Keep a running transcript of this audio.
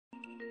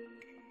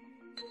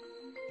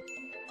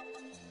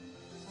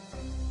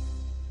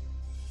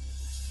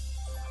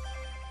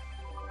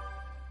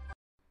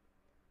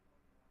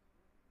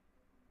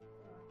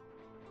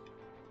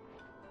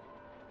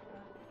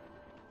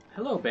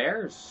Hello,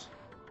 bears.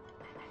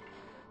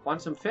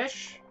 Want some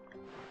fish?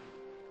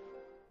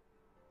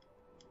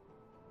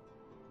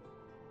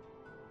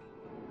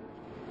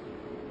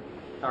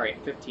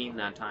 Alright, 15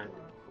 that time.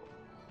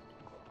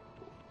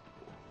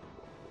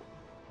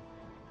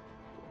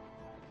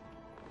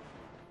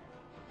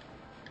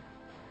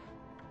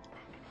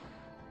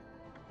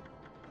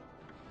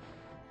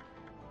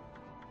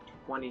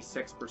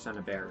 %26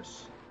 of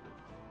bears.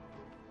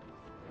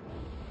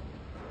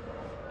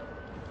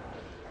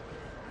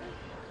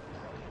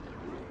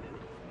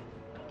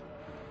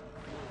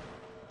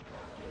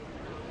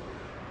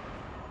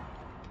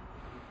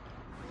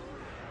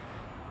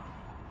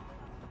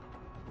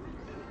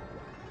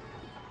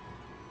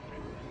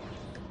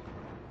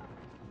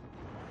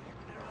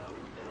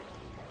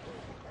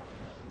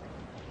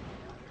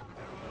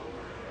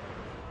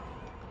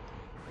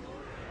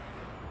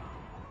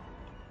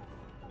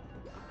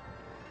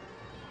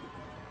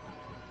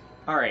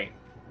 Alright.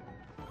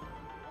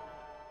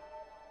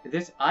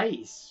 This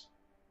ice.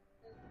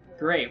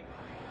 Great.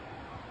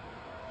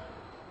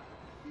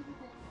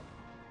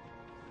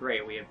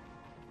 Great, we have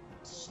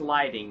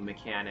sliding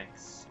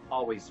mechanics.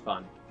 Always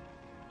fun.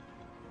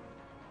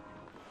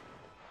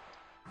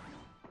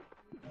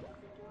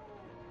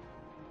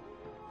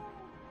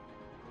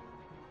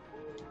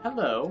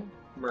 Hello,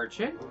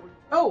 merchant.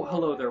 Oh,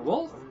 hello there,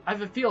 Wolf. I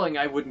have a feeling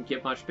I wouldn't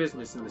get much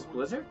business in this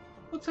blizzard.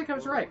 Looks like I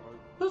was right.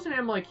 Those an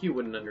animal like you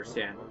wouldn't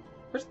understand.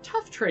 There's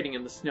tough trading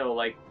in the snow,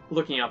 like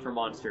looking out for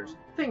monsters.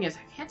 Thing is,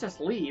 I can't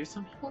just leave.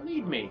 Some people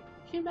need me.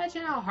 Can you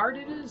imagine how hard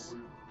it is?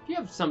 If you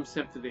have some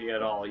sympathy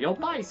at all, you'll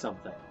buy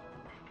something.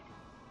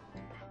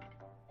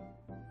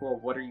 Well,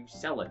 what are you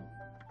selling?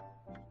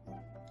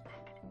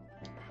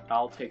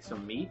 I'll take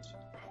some meat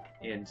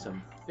and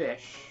some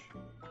fish.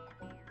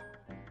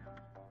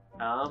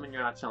 And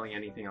you're not selling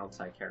anything else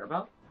I care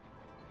about.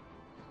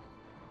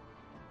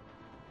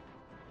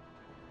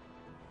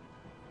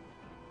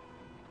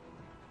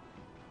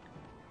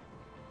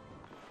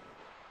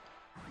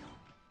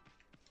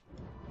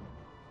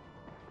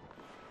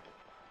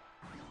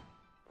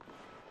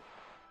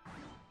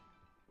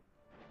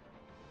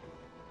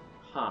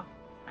 Huh.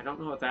 I don't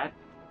know what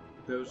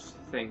those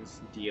things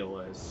deal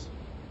is.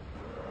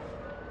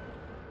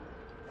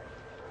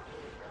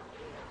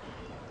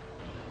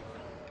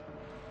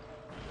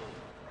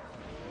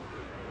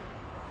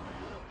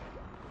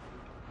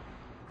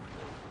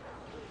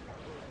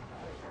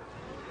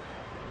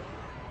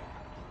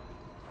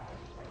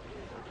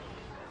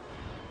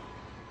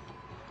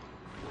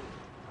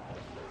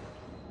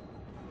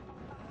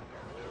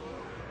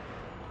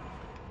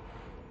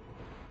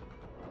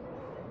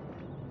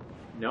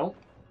 Nope.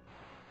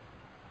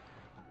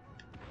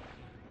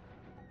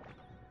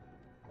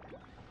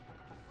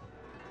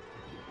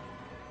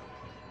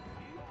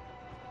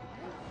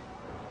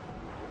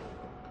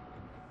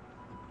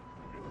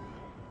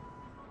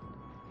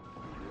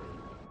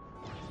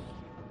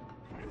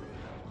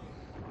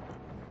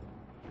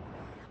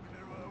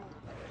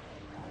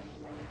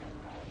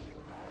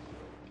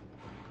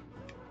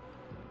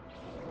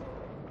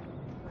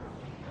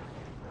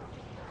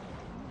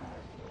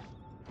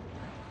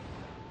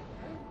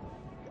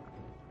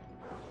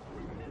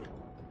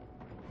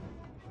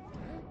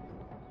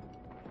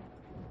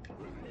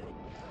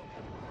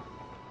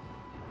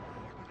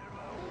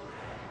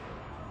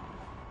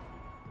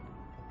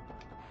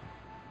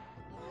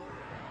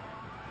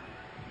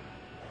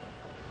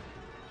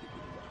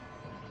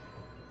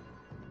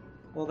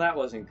 Well, that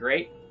wasn't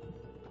great.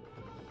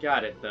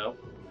 Got it, though.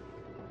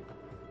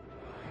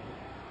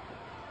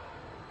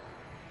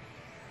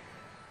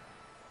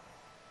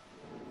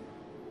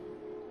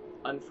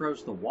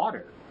 Unfroze the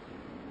water.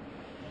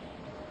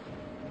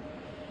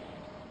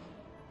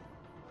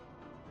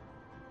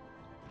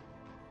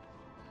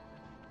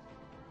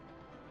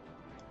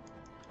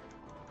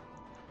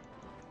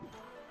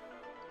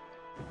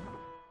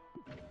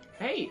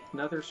 Hey,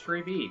 another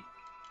stray bead.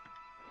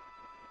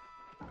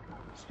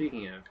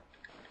 Speaking of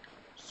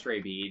stray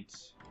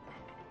beads.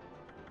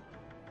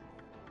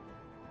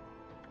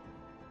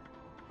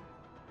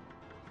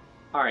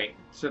 Alright,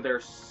 so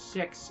there's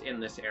 6 in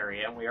this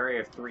area, and we already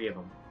have 3 of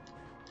them.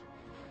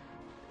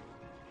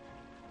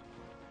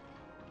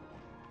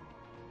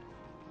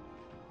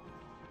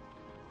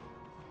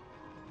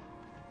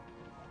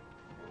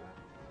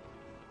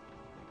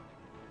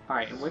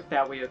 Alright, and with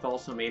that we have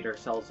also made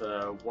ourselves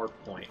a warp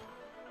point.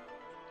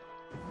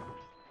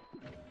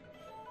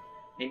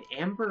 An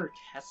amber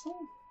Kessel?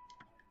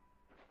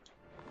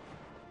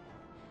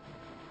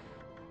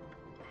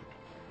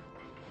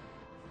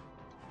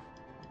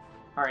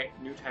 Alright,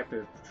 new type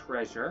of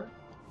treasure.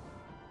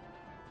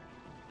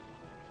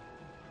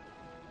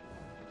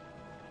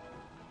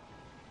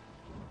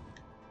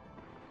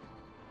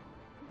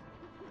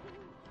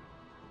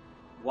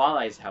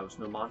 Walleye's house,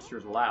 no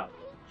monsters allowed.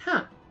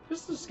 Huh,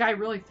 does this guy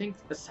really think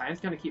the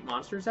sign's gonna keep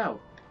monsters out?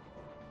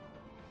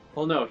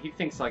 Well, no, he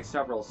thinks like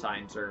several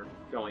signs are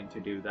going to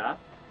do that.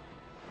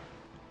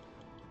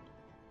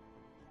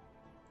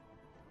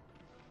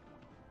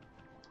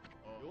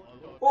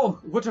 Oh,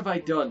 what have I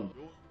done?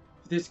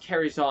 If this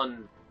carries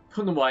on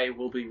Kunawai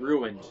will be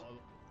ruined.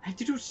 I have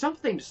to do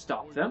something to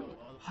stop them.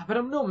 But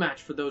I'm no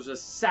match for those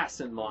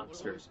assassin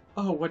monsters.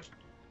 Oh, what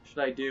should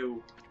I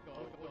do?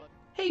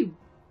 Hey,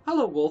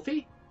 hello,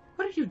 Wolfie.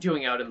 What are you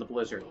doing out in the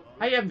blizzard?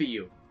 I envy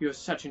you. You have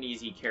such an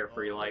easy,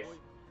 carefree life.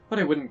 What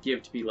I wouldn't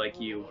give to be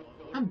like you.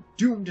 I'm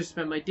doomed to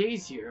spend my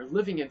days here,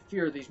 living in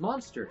fear of these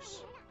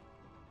monsters.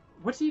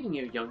 What's eating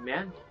you, young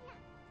man?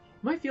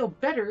 You might feel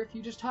better if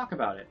you just talk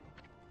about it.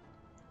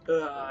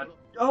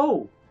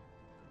 Oh!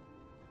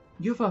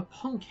 You have a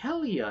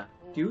Punkelia,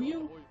 do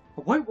you?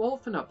 A white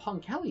wolf and a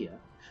Punkelia?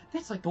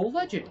 That's like the old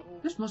legend.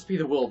 This must be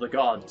the will of the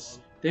gods.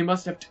 They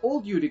must have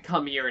told you to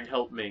come here and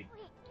help me.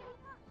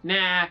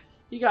 Nah,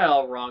 you got it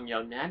all wrong,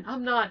 young man.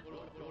 I'm not...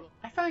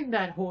 I find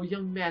that whole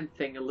young man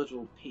thing a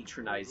little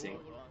patronizing.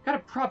 Got a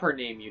proper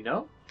name, you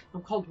know?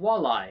 I'm called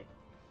Walleye.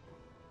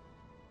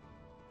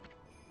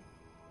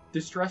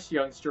 Distressed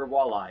youngster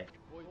Walleye.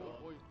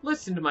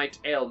 Listen to my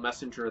tale,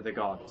 messenger of the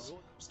gods.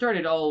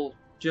 Started all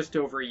just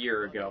over a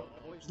year ago.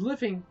 I was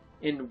living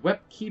in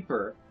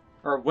Wepkeer,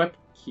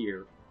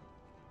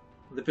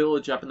 the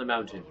village up in the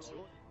mountains.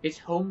 It's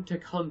home to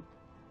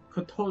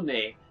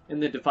Kotone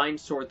and the divine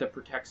sword that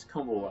protects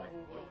Komowai.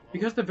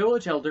 Because the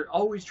village elder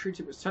always treats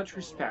it with such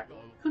respect,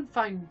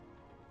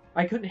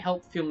 I couldn't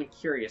help feeling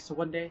curious, so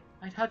one day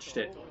I touched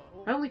it.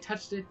 I only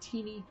touched it a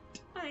teeny,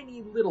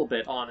 tiny little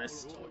bit,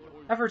 honest.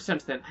 Ever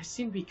since then, I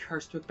seem to be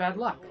cursed with bad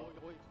luck.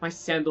 My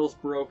sandals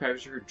broke, I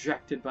was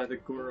rejected by the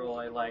girl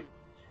I liked.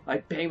 I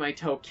banged my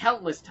toe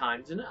countless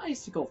times, and an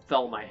icicle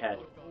fell on my head.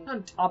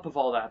 On top of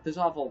all that, this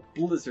awful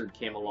blizzard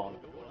came along.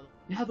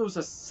 Now those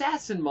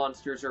assassin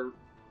monsters are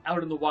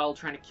out in the wild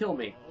trying to kill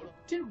me.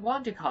 Didn't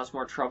want to cause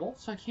more trouble,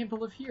 so I came to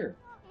live here.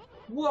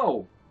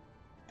 Whoa!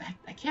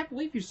 I can't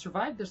believe you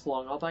survived this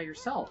long all by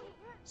yourself.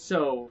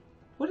 So,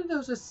 what did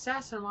those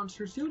assassin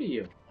monsters do to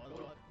you?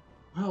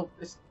 Well,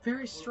 it's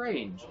very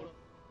strange.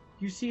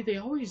 You see, they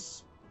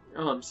always,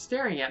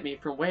 staring at me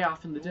from way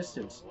off in the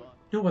distance.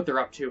 Know what they're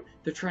up to.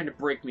 They're trying to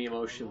break me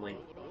emotionally.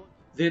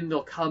 Then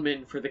they'll come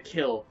in for the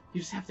kill.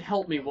 You just have to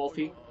help me,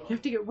 Wolfie. You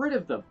have to get rid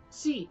of them.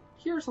 See,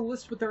 here's a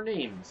list with their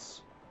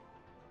names.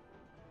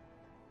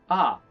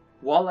 Ah,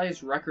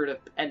 Walleye's Record of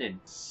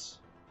Penance.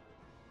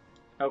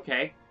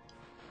 Okay.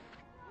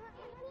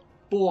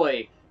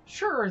 Boy,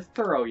 sure are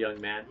thorough, young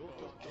man.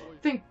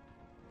 Think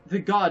the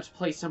gods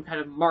place some kind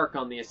of mark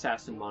on the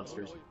assassin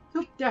monsters.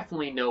 You'll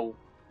definitely know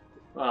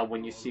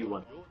when you see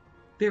one.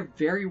 They're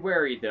very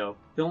wary, though.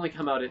 They only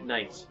come out at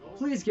night.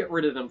 Please get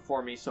rid of them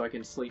for me so I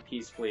can sleep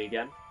peacefully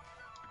again.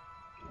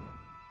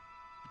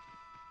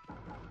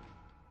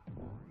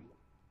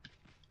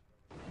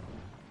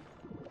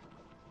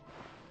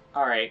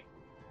 Alright.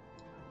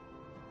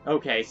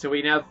 Okay, so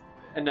we have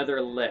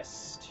another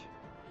list.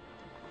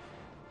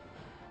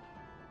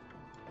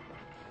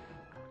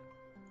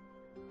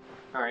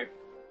 Alright,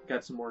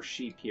 got some more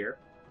sheep here.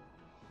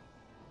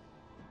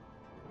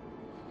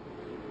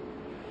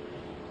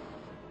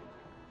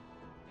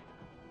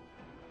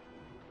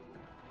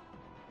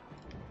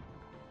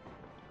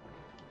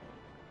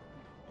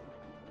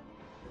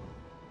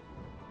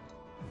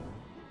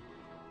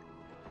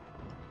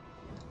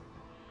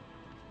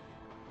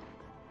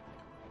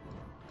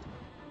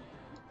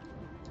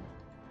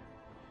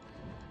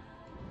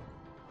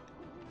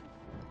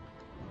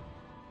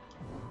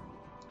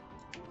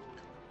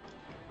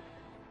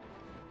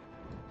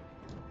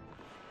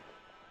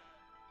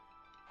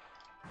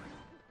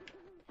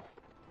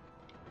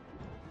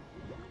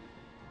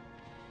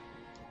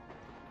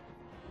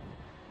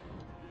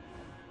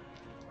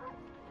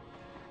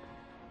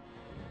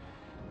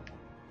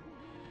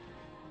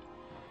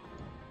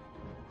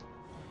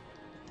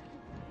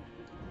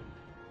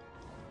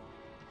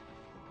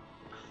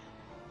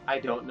 I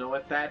don't know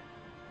what that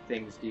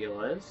thing's deal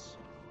is.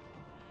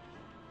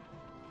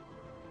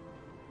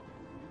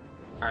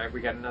 Alright, we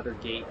got another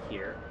gate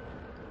here.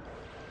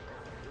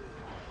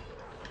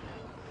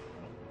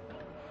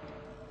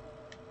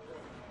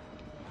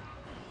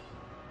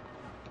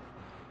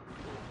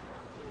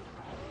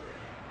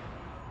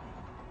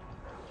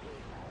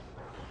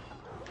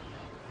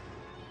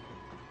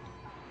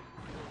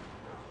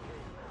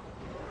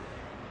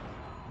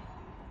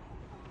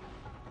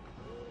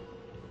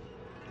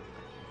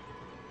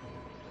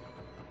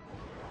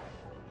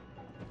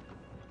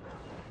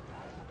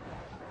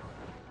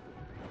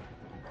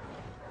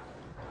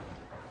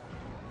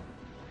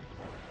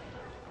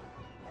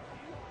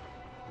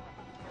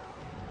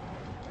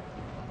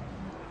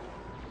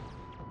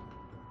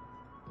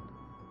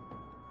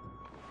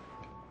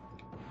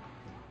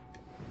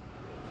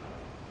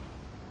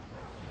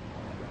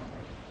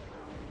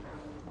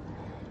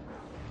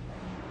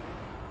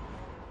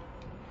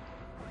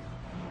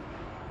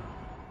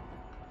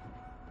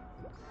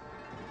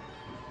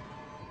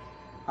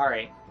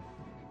 Alright.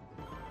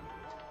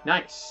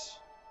 Nice.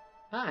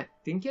 Ah,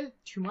 didn't get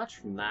too much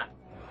from that.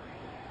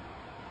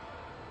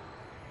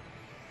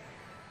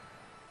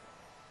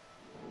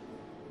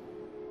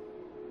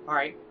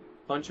 Alright.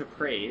 Bunch of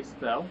praise,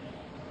 though.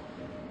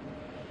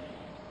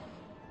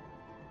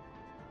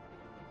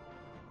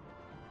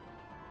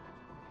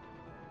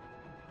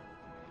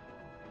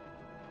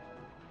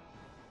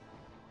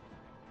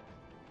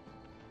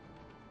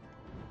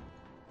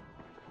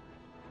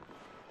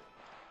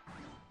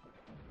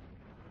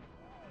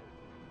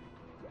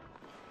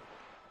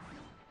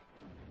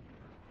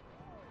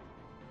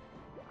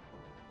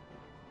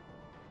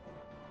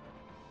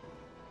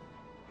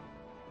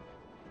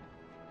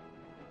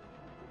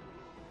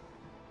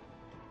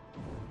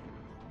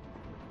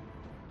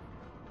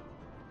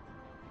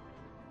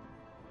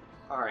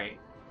 Alright.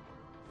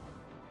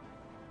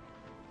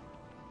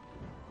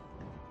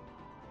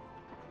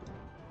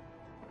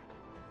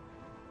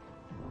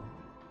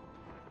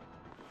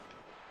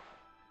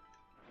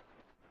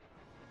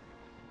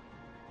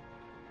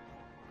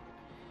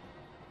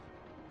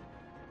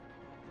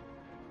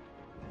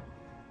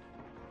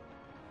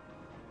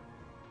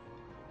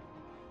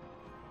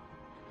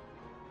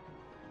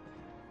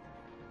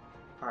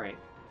 Alright.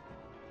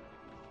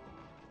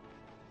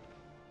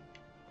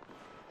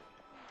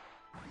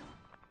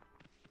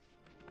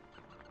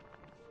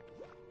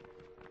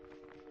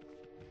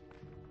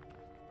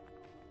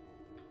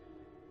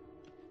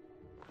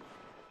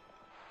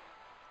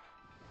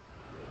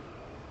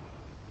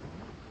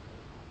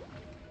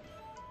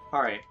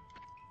 Alright.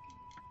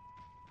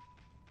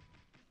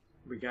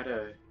 We got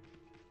a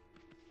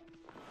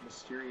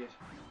mysterious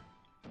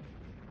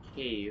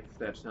cave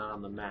that's not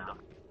on the map.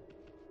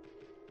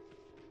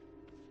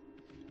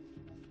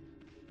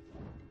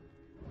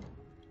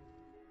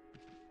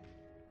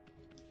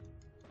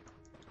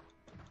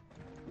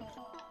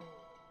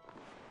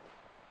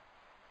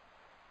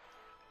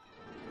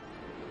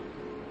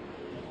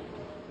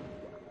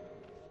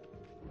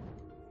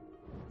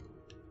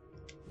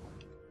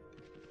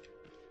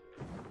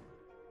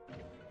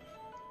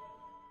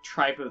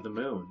 Tribe of the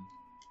Moon.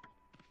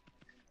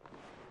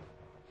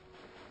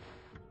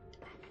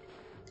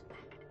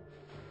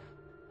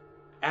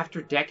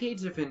 After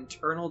decades of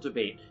internal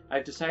debate,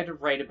 I've decided to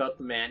write about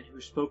the man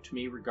who spoke to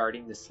me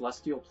regarding the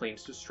celestial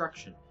plane's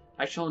destruction.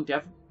 I shall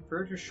endeavor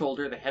to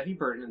shoulder the heavy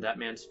burden of that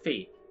man's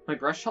fate. My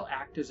brush shall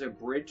act as a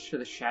bridge to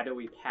the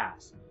shadowy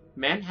past.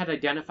 Man had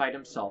identified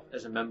himself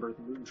as a member of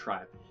the Moon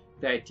Tribe.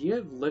 The idea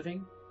of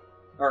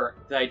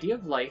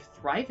life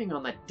thriving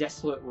on that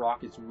desolate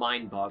rock is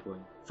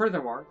mind-boggling.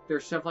 Furthermore, their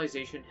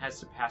civilization has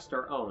surpassed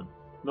our own.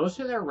 Most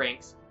of their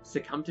ranks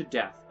succumbed to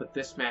death, but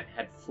this man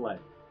had fled.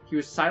 He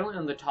was silent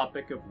on the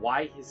topic of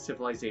why his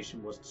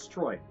civilization was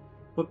destroyed.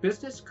 What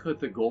business could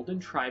the Golden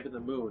Tribe of the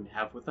Moon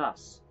have with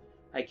us?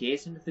 I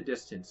gaze into the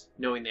distance,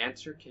 knowing the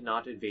answer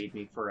cannot evade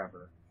me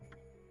forever.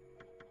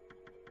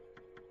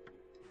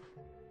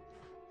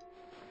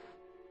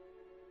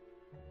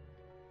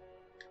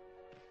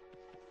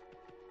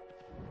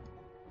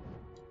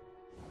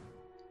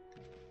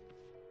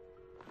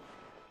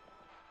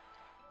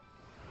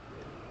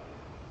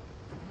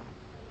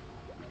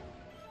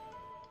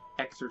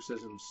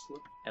 Exorcism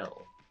Slip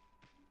L.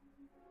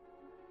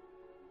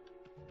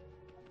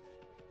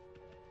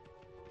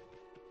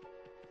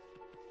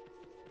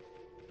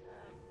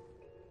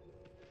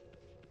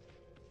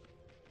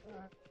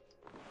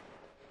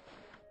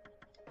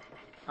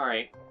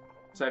 Alright,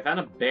 so I found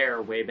a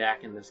bear way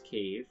back in this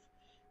cave.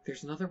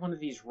 There's another one of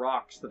these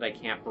rocks that I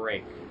can't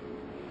break.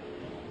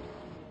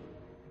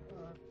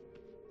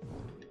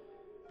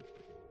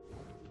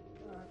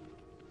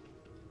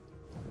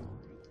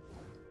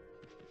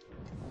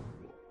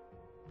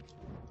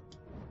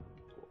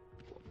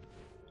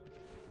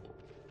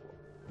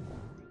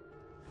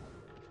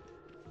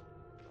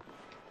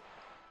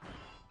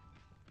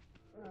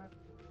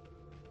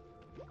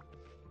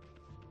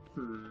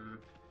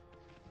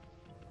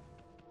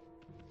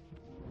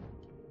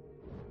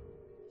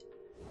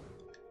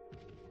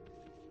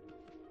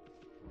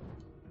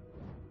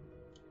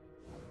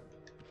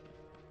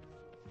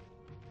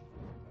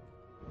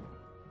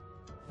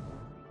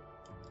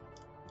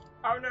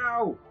 Oh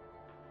no!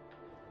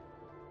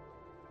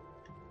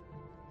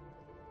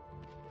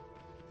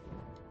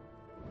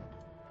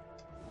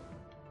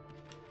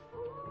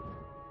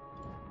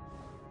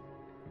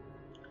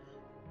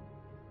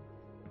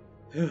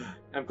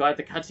 I'm glad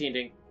the cutscene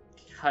didn't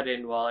cut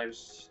in while I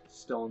was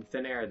still in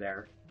thin air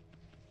there.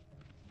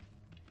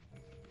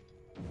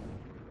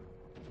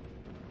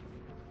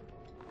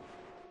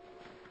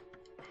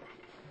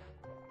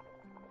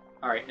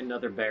 Alright,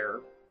 another bear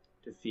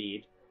to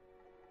feed.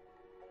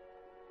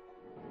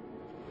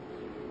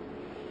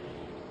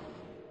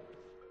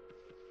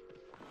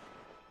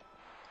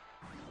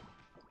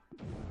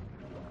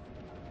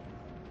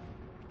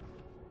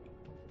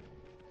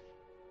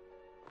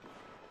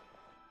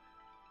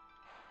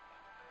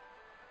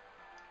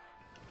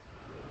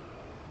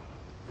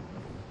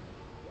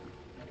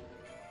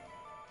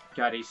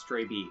 Got a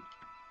stray bead.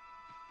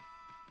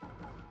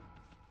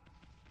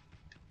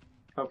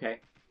 Okay,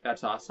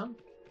 that's awesome.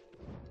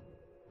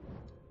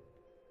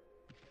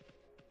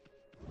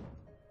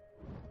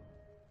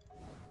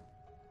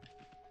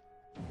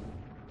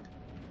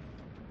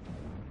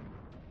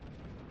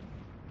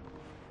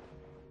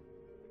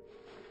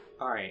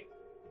 Alright.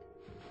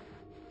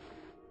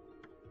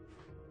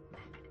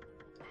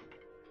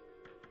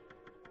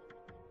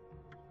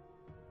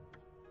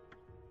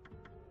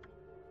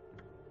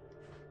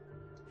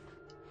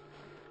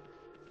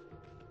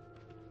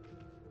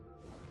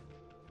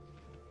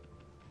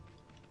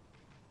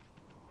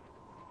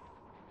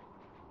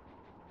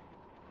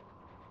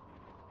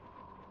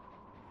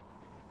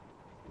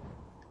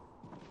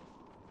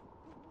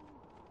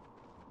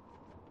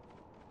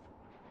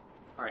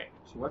 Alright,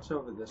 so what's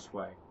over this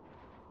way?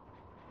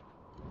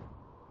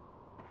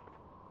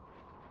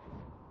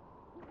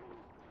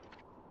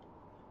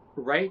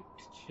 right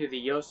to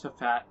the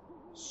Yosafat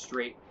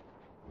Strait.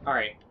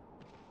 Alright.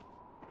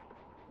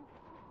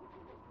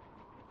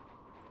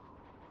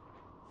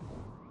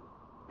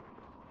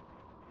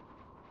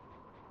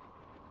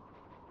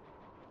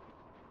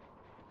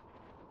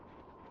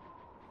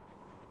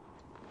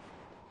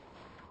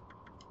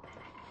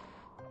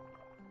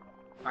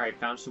 Alright,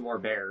 found some more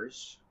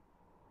bears.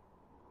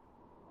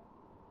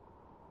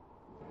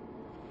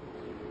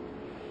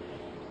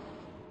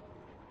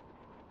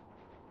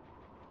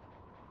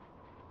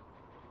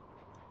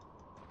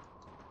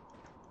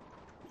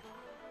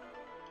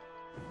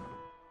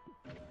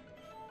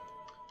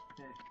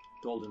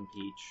 Golden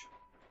peach.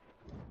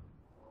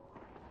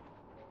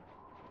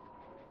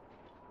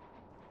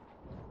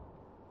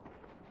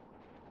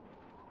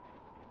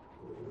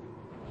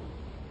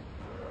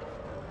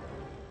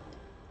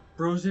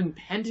 Frozen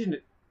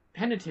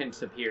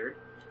penitents appeared.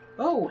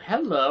 Oh,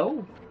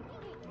 hello!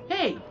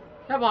 Hey!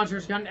 That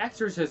monster's got an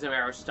exorcism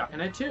arrow stuck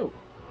in it, too.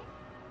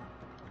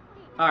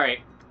 Alright.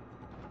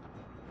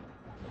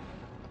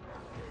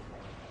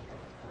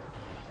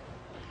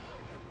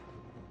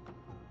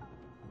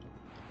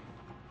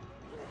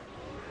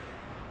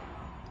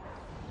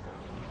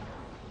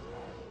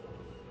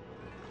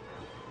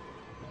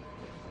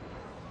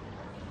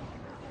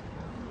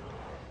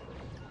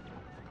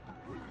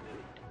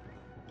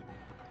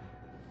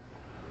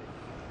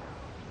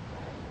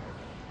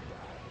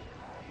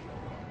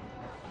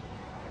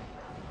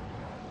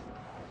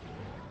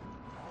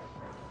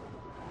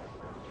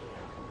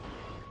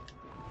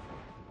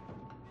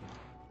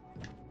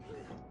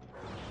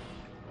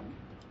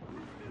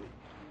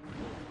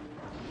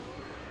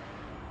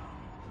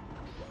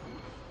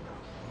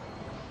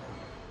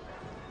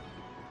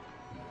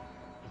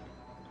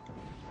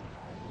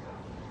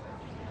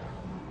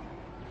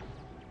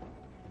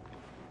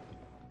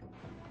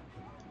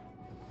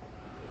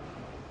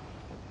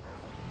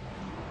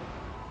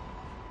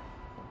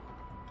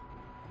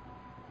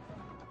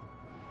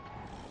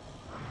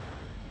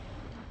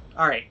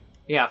 Alright.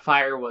 Yeah,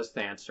 fire was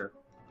the answer.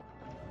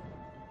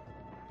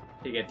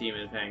 To get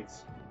demon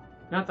fangs.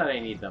 Not that I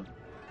need them.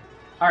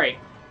 Alright.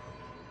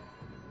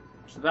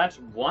 So that's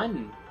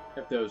one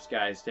of those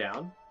guys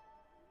down.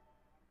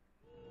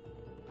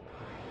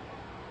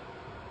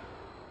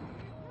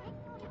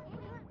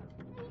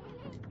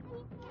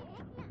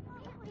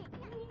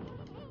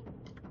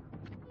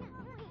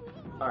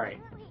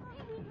 Alright.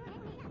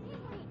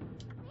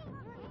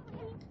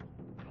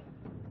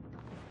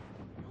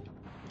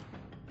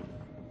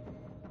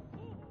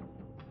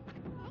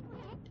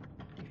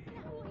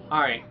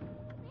 Alright.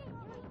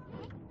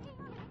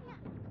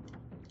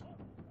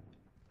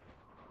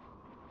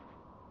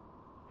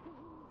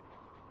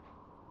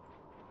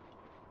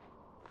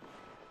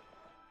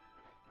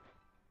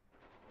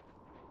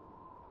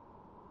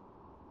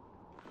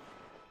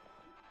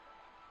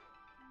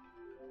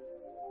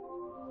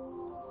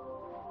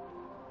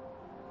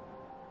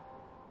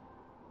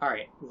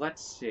 Alright,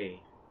 let's see.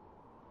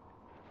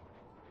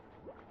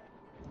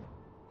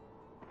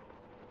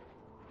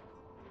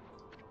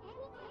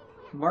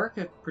 Mark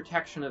of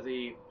protection of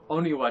the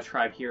Oniwa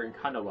tribe here in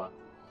Kanawa.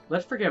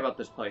 Let's forget about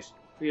this place.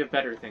 We have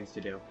better things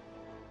to do.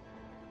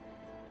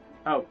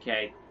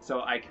 Okay,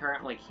 so I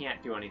currently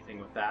can't do anything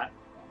with that.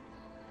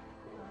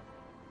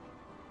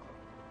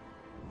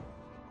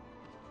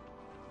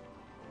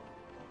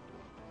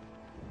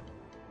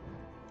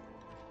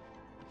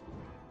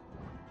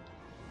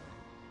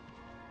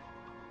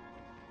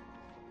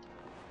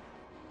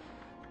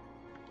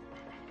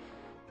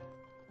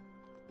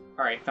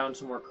 Alright, found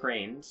some more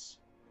cranes.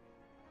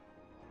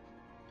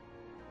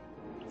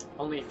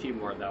 Only a few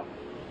more, though.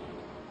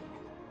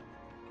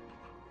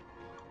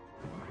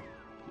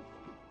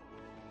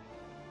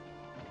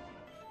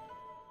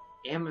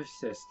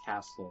 Amethyst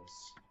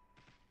tassels.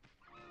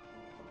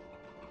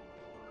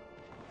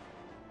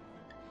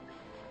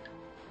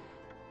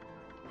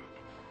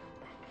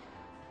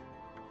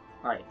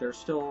 Alright, there's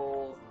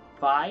still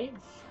 5,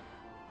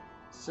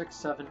 6,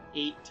 7,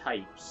 8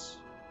 types.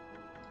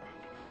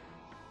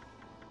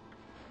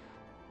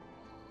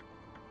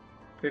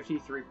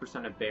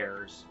 53% of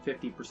bears,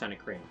 50% of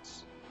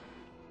cranes.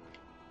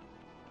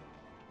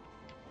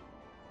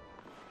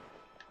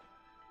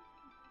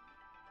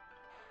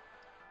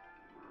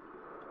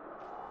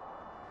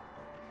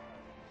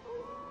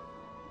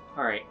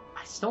 Alright,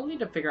 I still need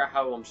to figure out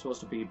how I'm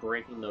supposed to be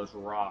breaking those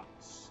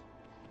rocks.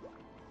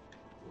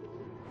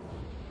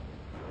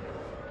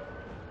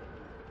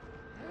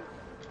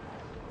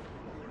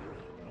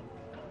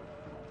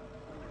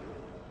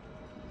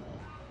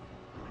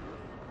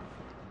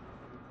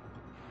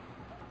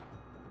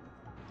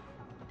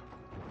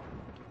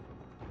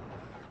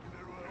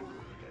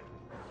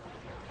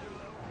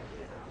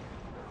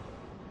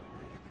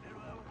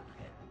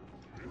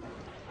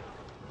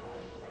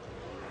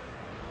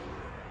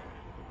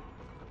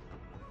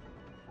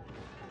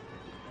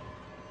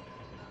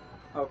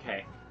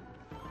 Okay.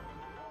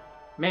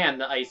 Man,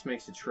 the ice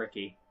makes it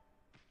tricky.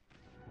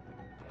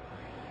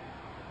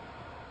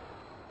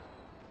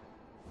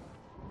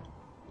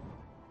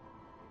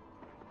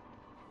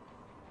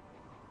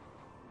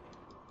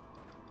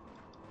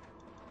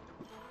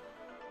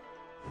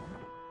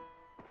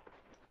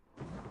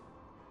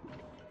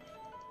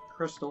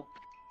 crystal.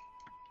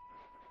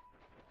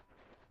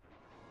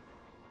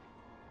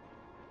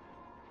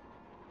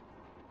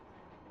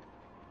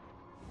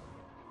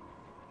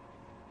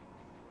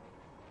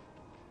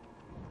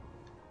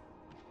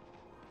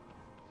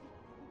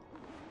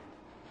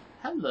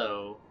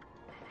 Hello.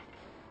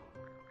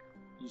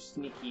 You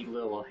sneaky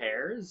little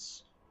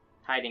hares.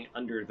 Hiding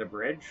under the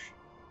bridge.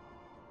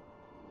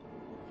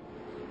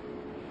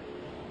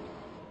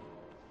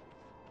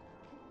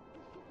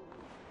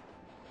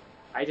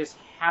 I just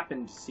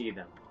happened to see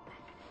them.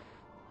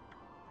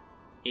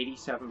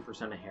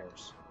 87% of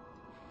hares.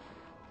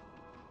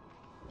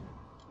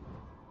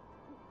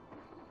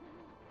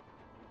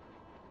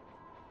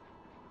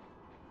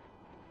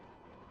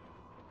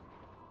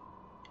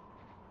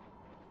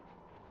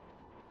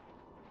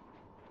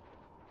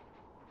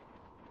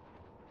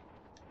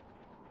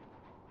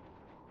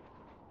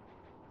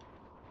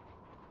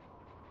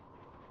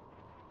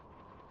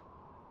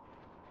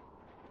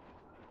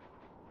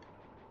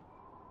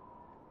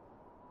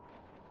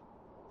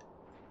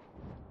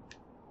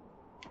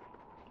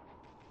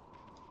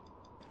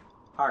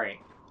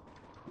 Alright.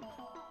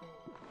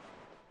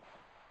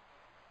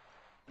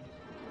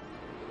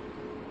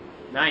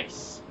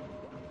 Nice.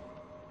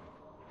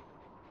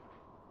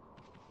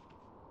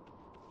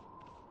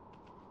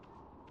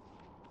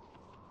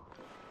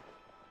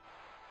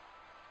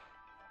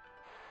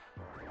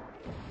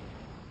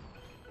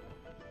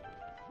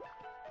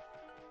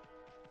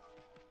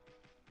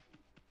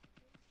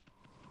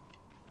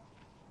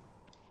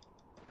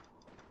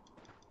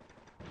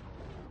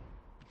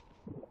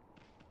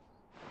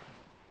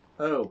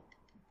 Oh,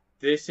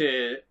 this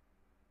is...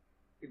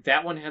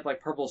 That one had,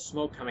 like, purple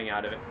smoke coming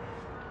out of it.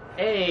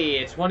 Hey,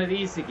 it's one of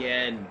these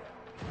again.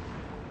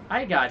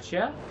 I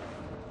gotcha.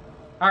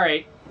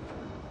 Alright.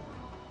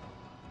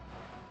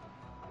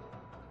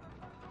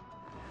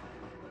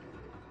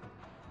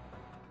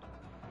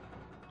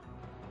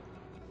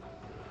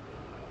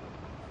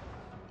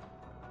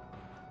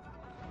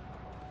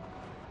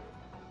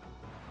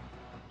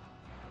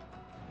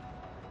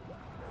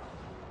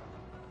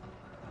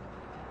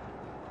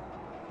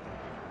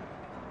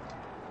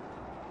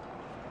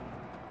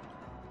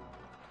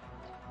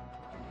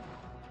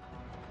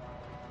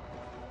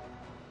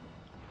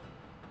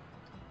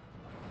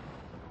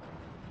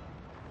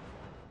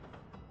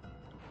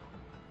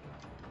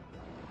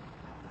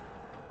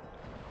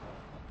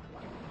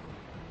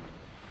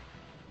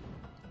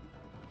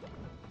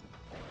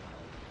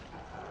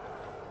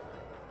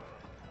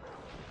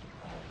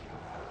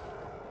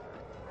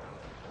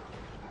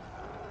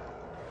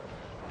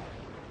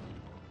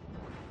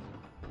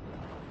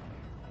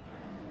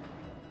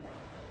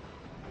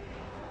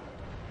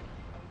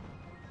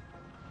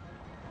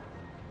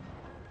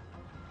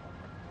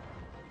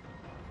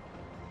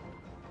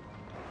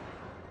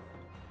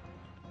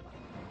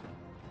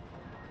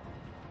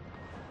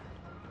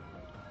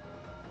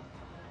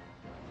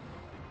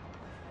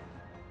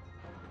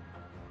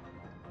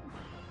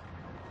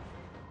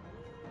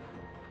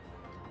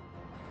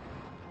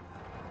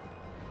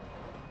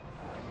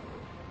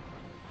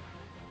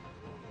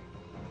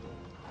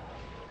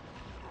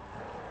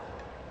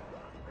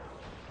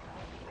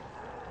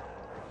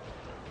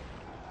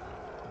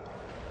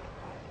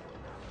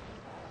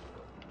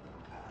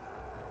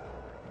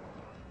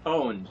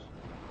 Owned.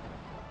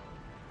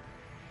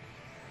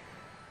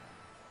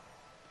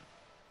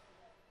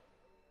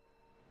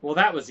 Well,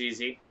 that was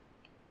easy.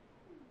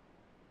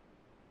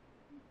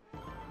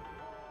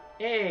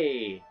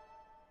 Hey!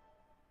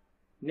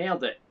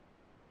 Nailed it.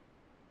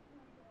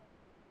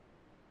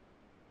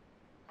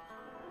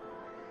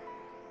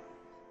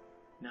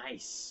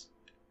 Nice.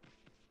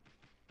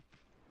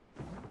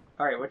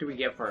 Alright, what do we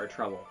get for our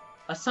trouble?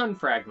 A sun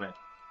fragment.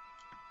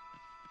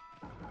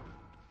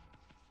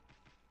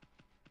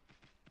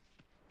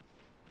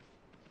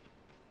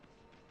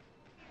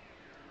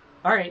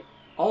 Alright,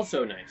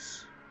 also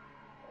nice.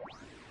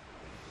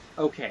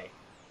 Okay,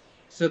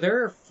 so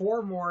there are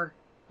 4 more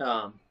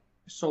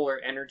solar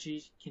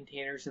energy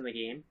containers in the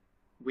game.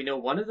 We know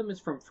one of them is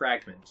from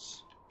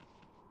fragments,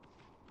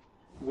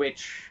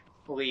 which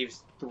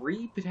leaves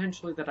 3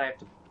 potentially that I have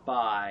to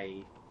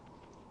buy.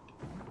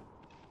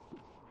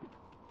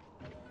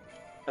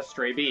 A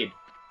stray bead.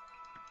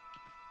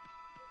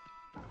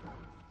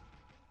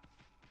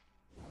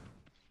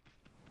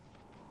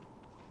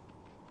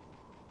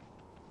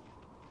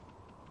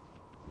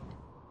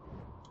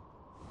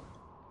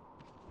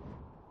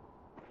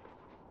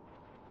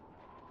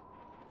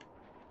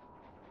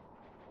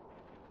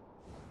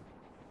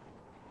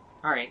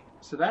 Alright,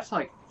 so that's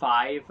like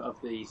 5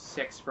 of the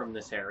 6 from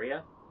this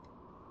area.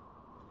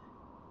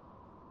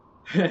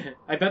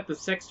 I bet the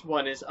 6th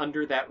one is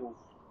under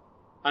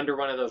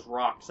one of those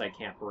rocks I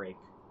can't break.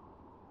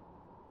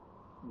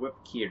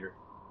 Whipkeeter.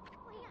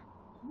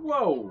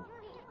 Whoa!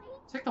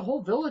 It's like the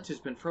whole village has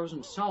been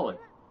frozen solid.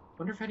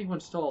 Wonder if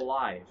anyone's still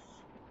alive.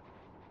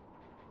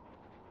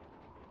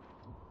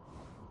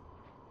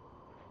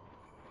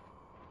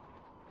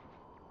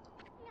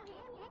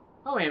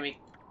 Oh, Amy.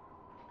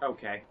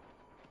 Okay.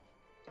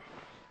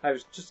 I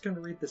was just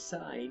gonna read the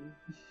sign.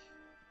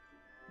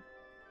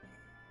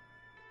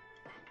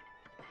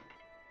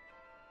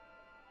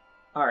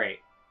 Alright.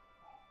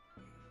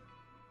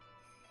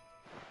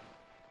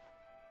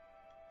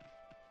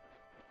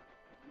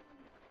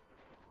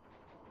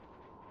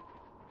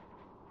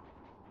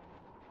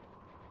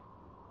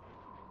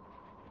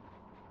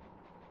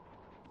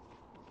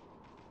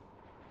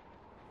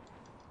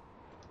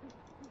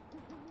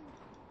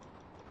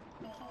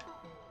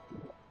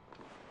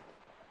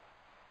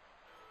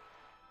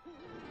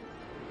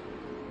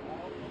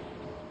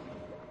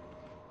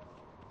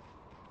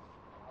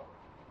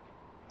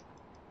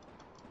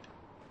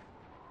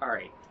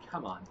 Alright,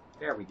 come on.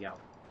 There we go.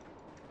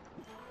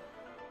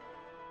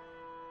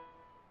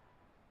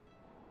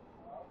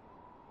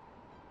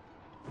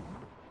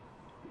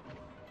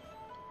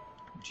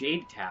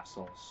 Jade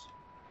tassels.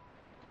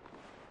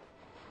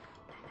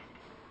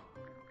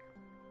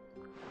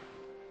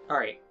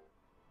 Alright.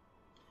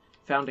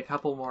 Found a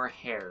couple more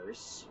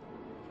hairs.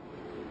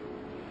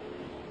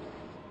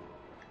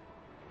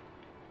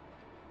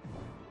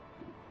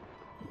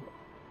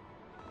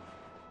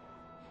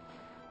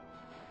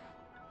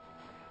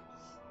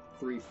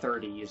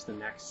 $330 is the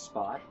next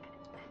spot.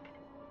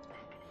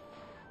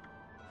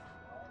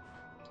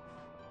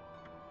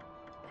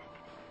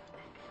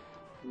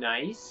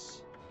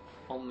 Nice.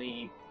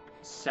 Only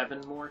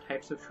 7 more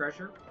types of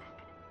treasure.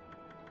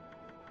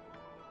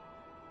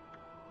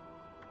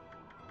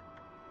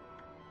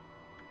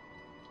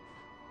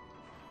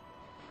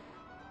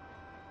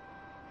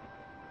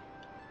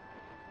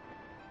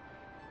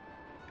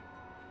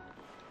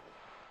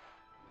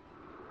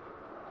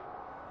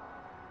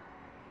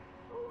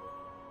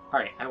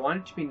 Alright, I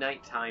want it to be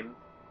nighttime,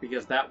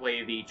 because that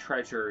way the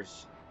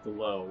treasures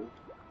glow.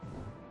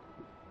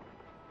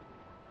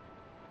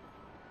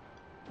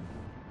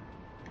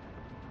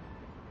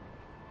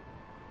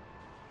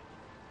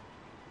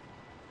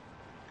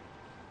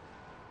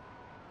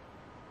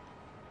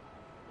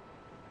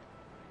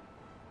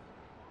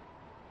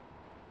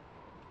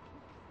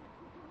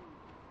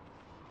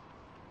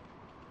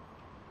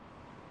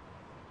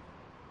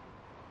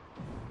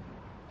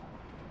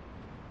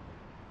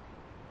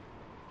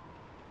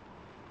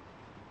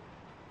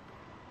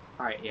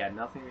 Alright, yeah,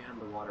 nothing behind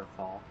the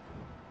waterfall.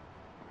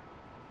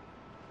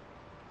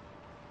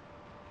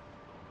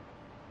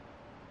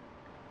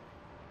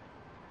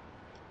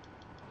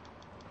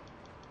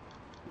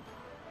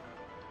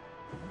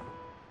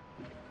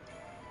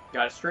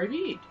 Got a stray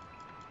bead.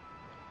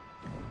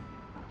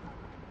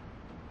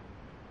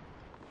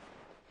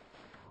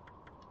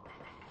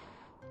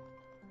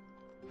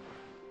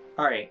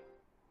 Alright.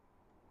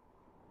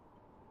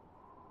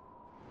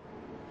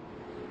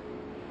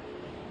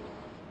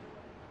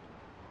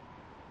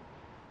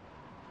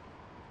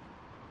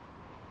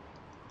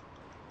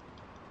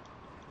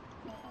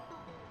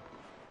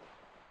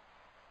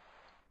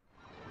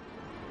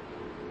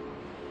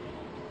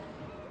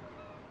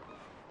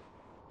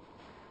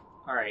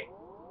 Alright.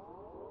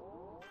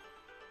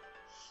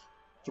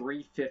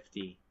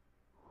 350.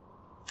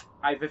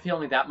 I have a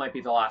feeling that might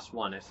be the last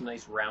one. It's a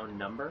nice round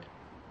number.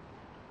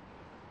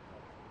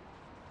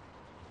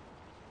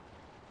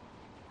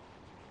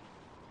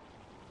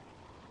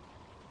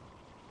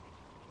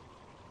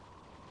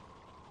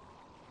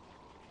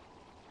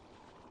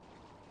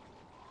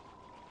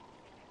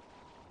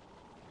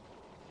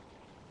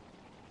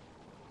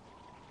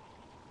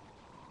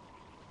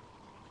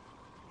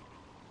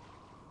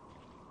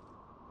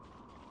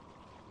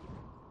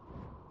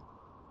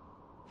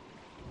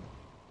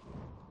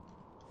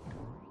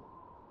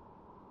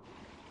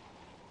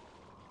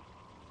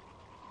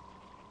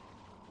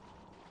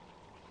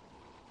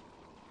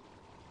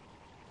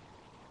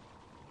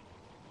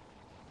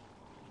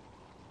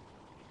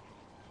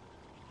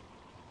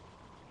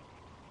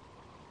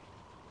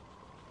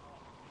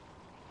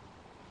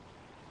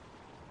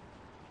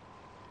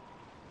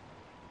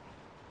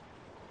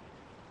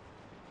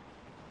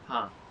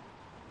 Huh.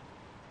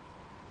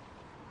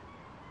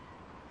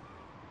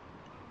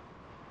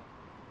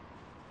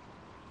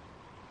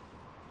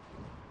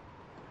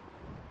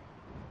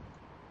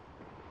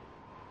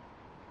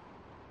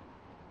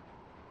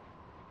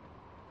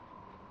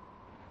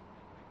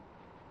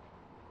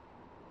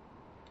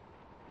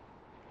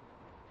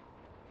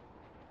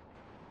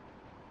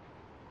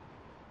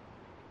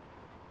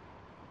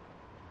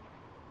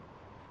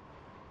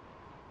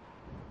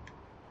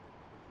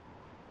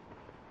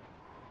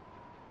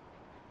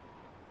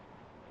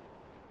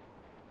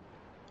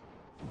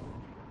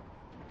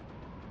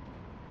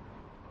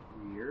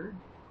 Weird.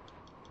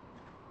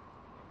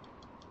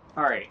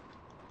 Alright.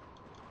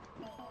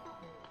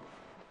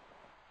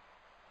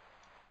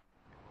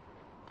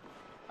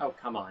 Oh,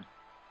 come on.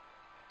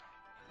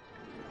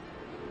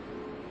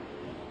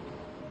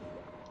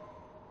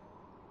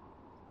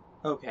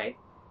 Okay.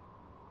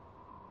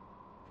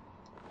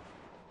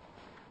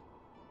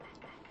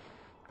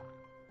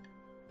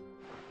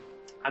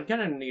 I'm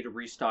gonna need a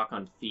restock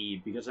on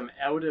feed because I'm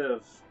out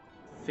of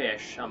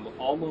fish. I'm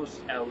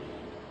almost out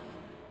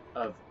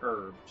of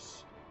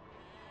herbs.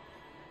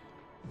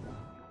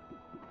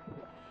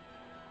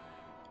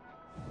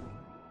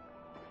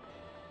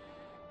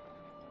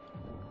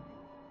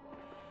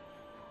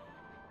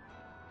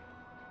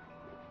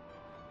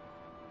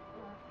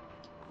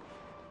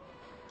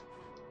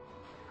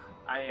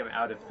 I am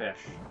out of fish.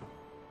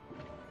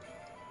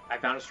 I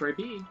found a stray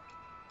bead.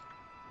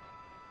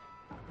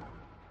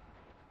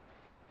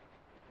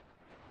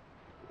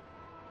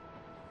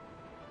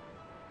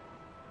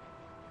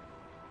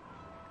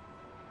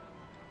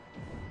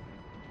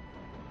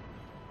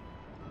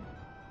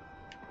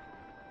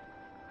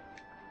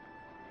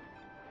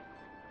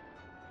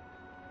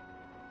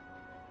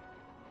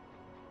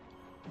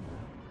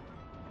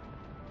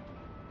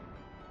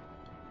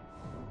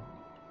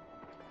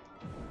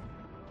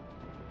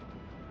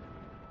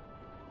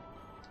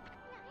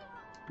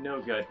 No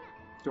good.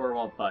 Door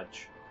won't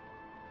budge.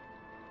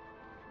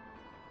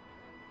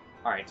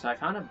 Alright, so I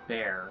found a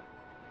bear.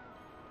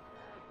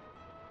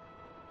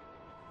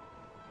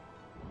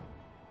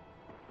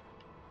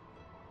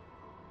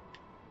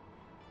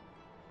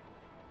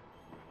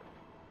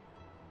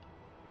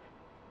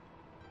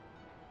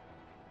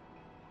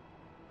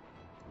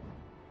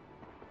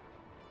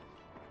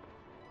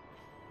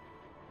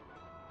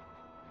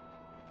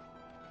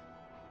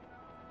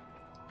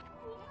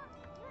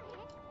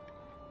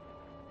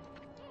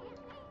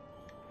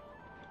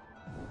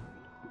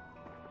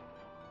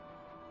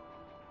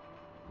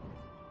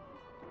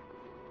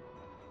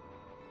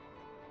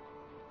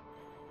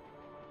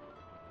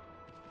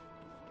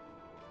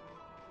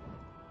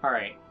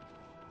 Alright.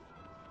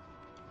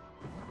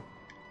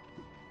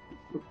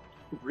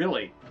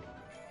 Really?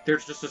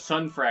 There's just a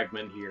sun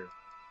fragment here.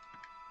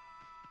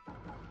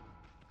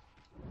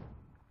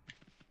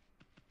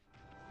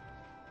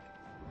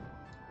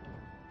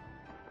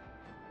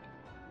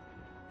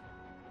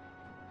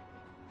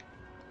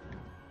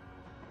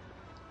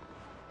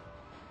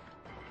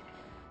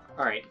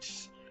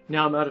 Alright.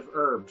 Now I'm out of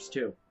herbs,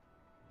 too.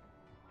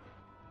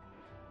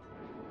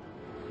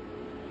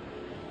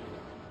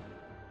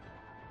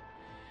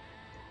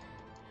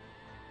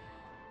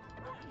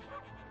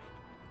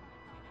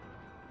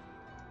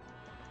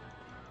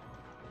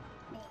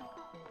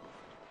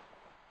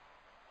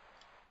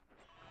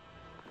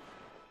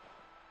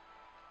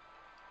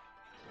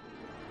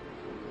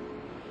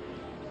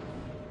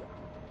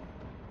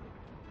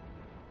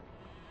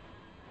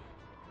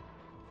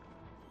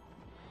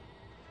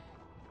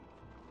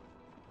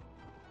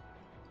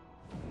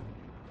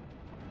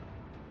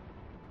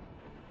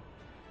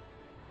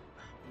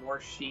 More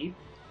sheep.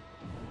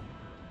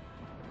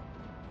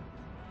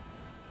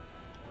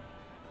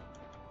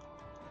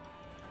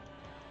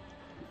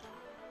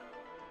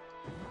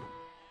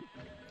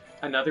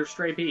 Another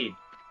stray bead.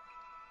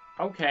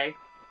 Okay.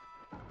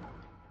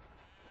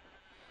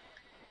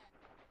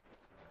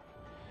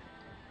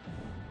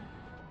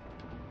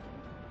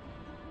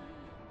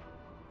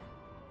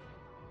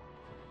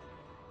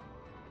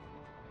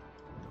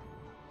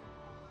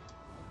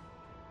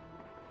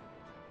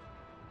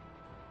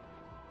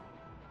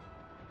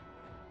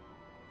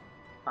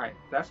 Alright,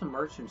 that's a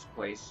merchant's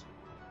place.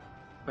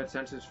 But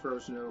since it's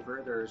frozen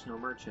over, there is no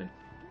merchant.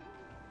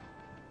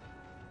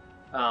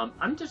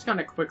 I'm just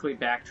gonna quickly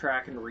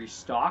backtrack and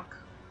restock.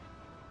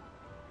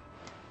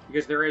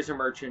 Because there is a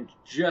merchant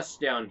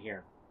just down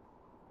here.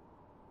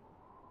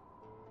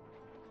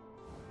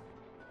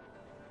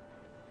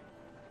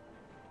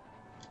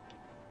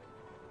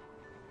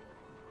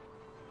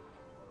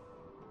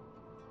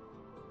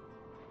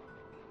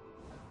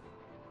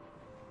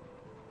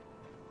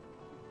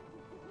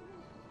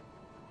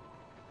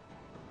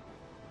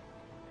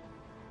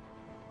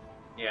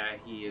 Yeah,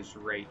 he is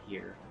right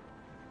here.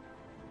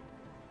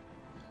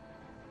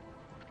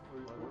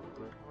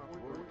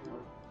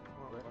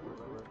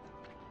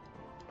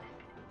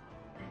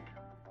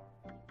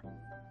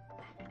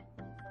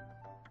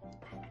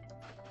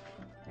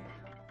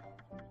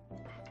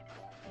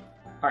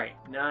 Alright,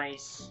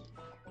 nice.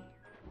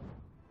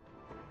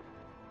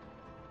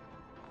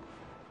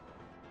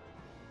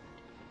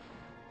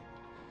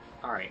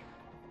 Alright.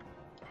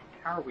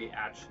 How are we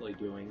actually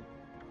doing?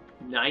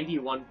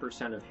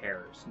 91% of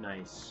hairs.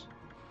 Nice.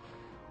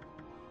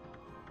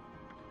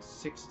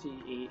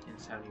 68 and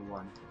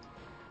 71.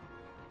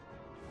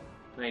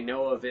 I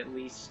know of at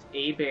least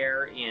a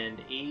bear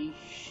and a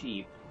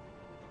sheep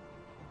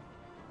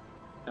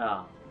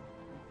that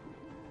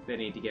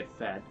need to get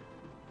fed.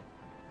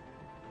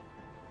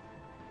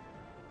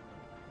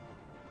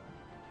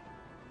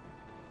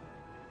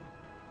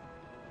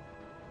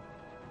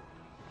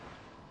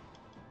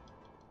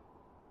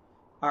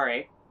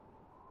 Alright.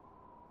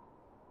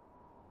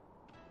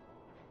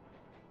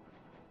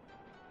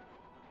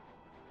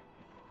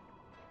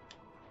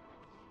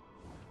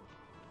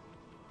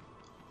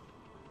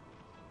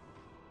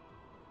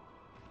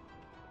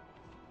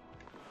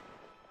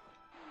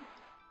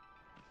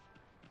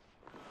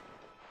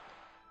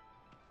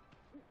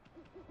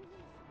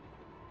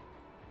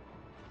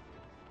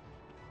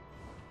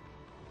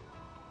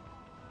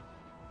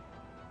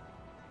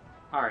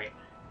 Alright.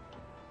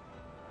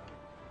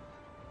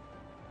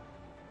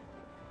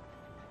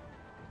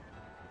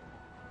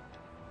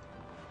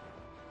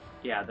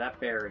 Yeah, that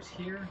bear is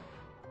here.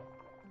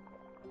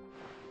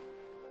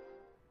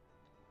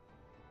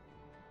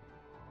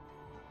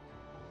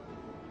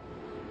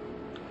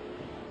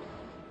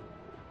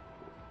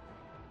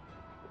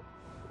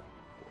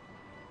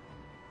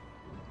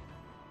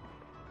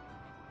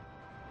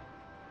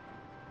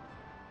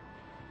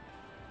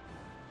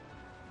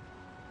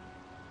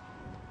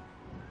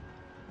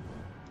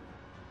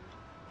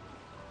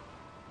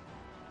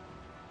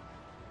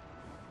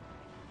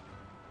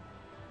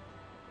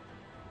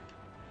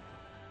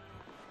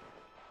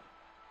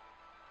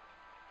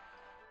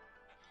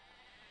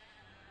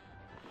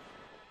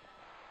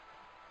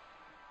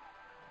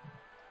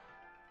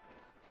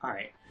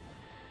 Alright.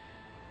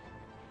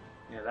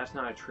 Yeah, that's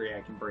not a tree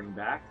I can bring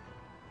back.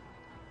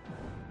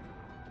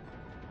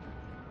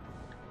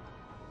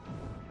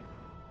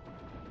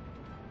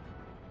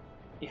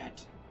 Yeah,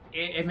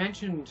 it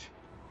mentioned,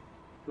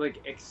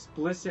 like,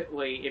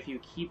 explicitly, if you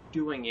keep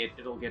doing it,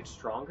 it'll get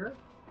stronger?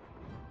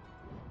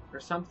 Or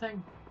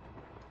something?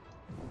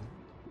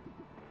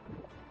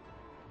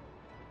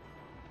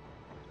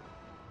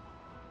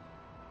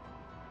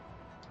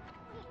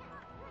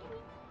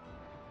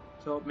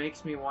 So it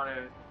makes me want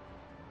to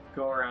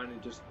go around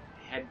and just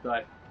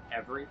headbutt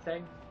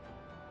everything.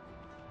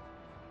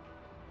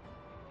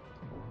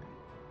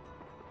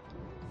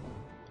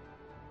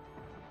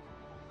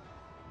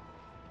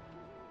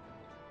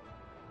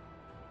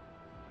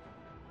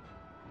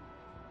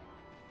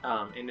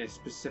 In a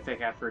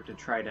specific effort to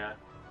try to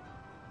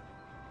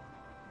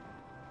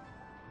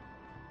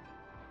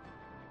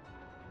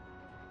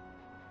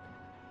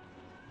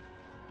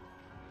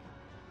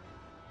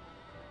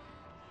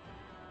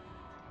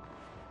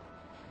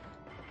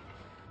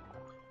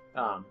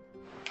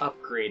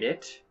upgrade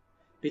it,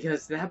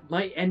 because that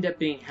might end up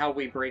being how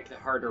we break the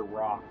harder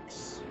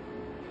rocks.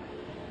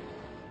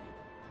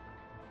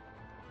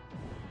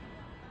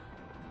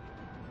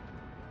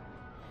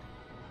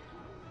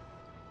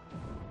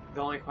 The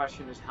only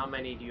question is, how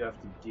many do you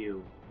have to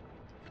do?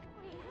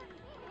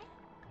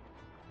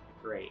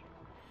 Great.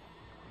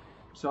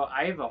 So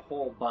I have a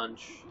whole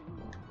bunch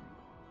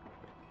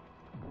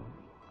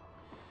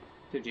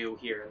to do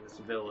here in this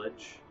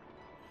village.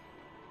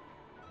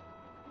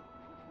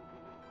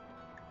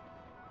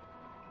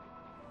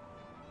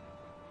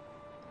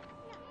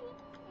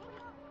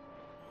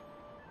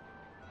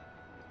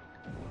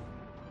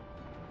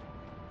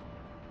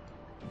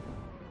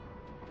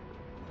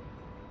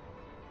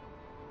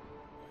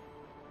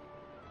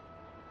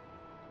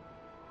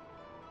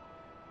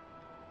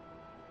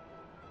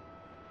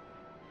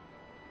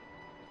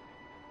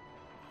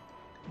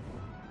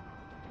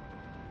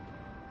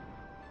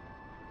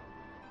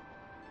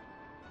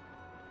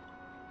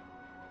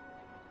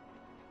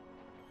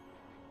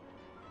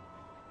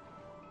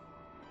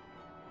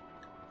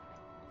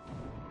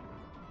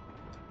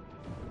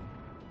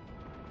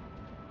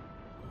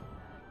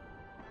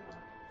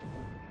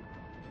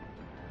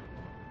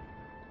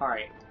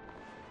 Alright.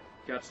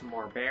 Got some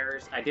more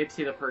bears. I did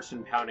see the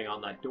person pounding on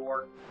that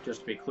door,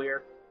 just to be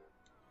clear.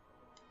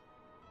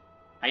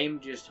 I am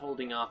just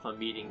holding off on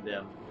meeting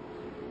them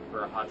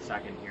for a hot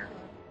second here.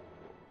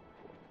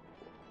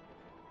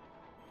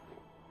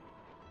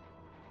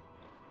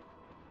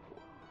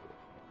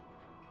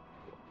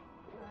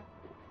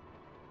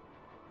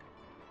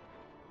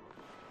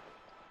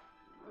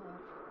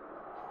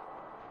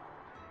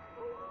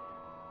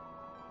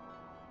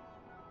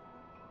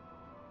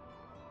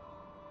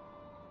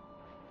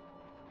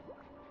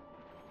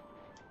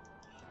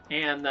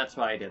 And that's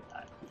why I did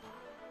that.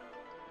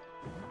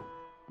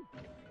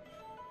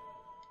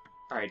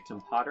 Alright,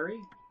 some pottery.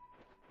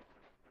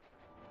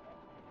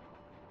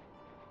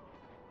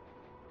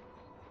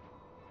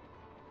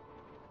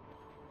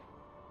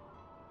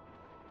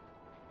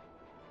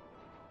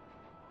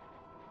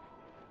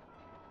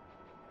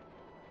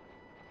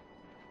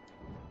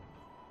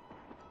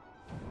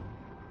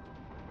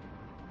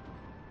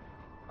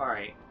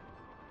 Alright.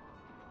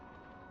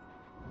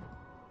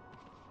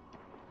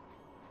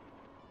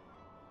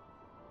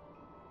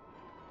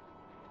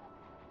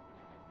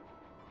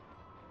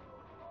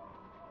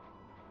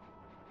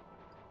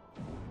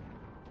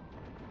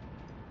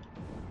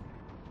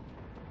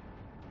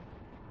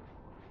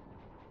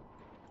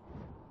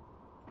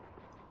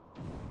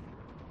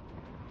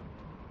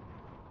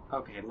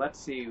 Okay, let's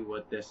see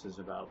what this is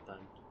about then.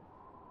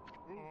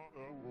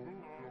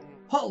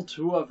 Halt,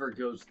 whoever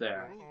goes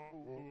there!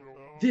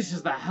 This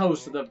is the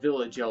house of the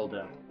village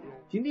elder.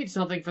 If you need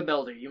something from the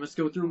elder, you must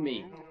go through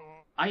me.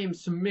 I am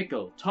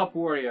Sumiko, top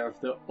warrior of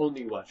the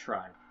Oniwa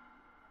tribe.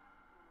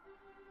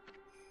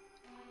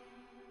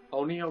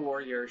 Oniwa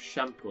warrior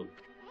Shamkul.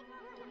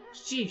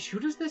 Sheesh, who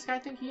does this guy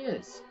think he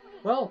is?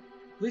 Well,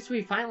 at least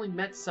we finally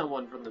met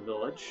someone from the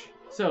village.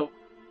 So,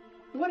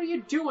 what are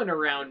you doing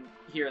around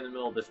here in the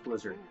middle of this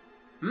blizzard?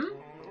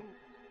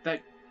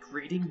 That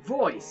grating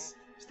voice!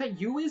 Is that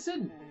you,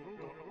 Izin?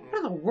 What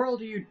in the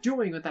world are you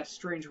doing with that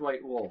strange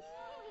white wolf?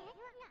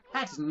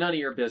 That's none of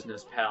your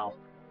business, pal.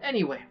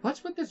 Anyway,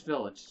 what's with this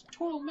village? It's a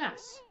total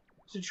mess.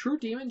 So true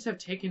demons have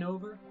taken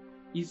over?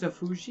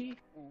 Izafuji?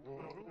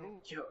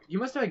 Yo, you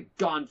must have been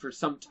gone for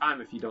some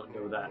time if you don't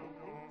know that.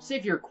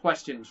 Save your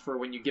questions for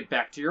when you get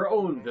back to your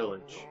own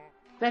village.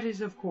 That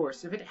is, of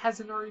course, if it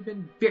hasn't already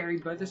been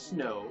buried by the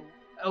snow.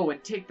 Oh,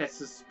 and take that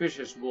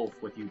suspicious wolf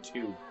with you,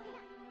 too.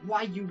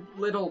 Why, you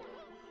little...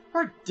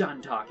 We're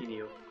done talking to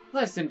you.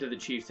 Let us into the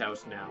chief's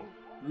house now.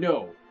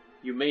 No,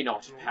 you may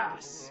not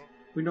pass.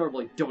 We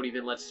normally don't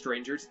even let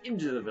strangers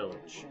into the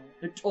village.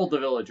 I told the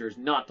villagers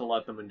not to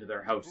let them into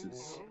their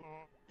houses.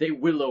 They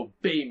will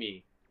obey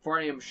me, for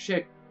I am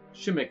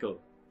Shimiko,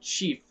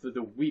 chief of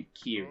the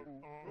Weepkyu.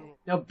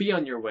 Now be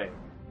on your way.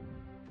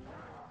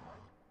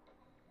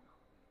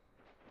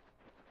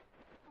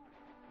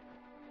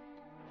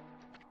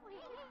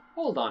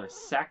 Hold on a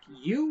sec.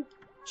 You?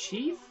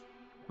 Chief?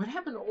 What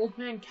happened to old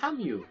man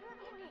Camus?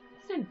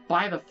 He didn't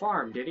buy the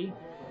farm, did he?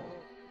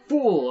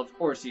 Fool! Of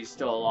course he's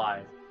still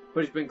alive.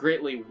 But he's been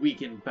greatly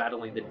weakened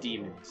battling the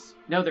demons.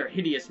 Now their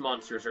hideous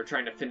monsters are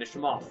trying to finish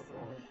him off.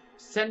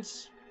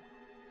 Since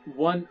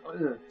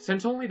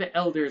only the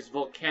Elder's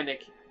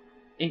volcanic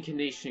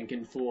inclination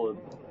can fool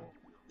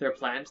their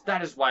plans,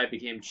 that is why I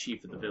became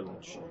chief of the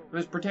village. I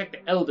must protect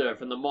the Elder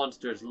from the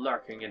monsters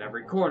lurking in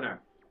every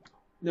corner.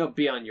 Now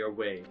be on your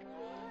way.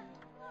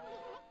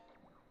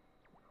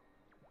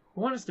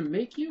 Want us to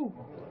make you?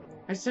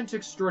 I sense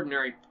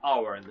extraordinary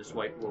power in this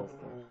white wolf,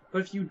 but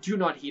if you do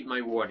not heed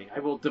my warning, I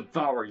will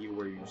devour you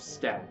where you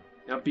stand.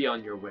 Now be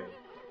on your way.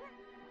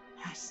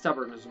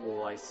 Stubborn as a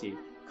mole, I see.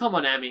 Come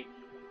on, Amy.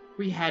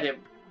 We had it.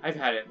 I've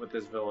had it with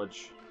this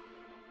village.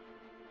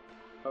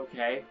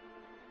 Okay.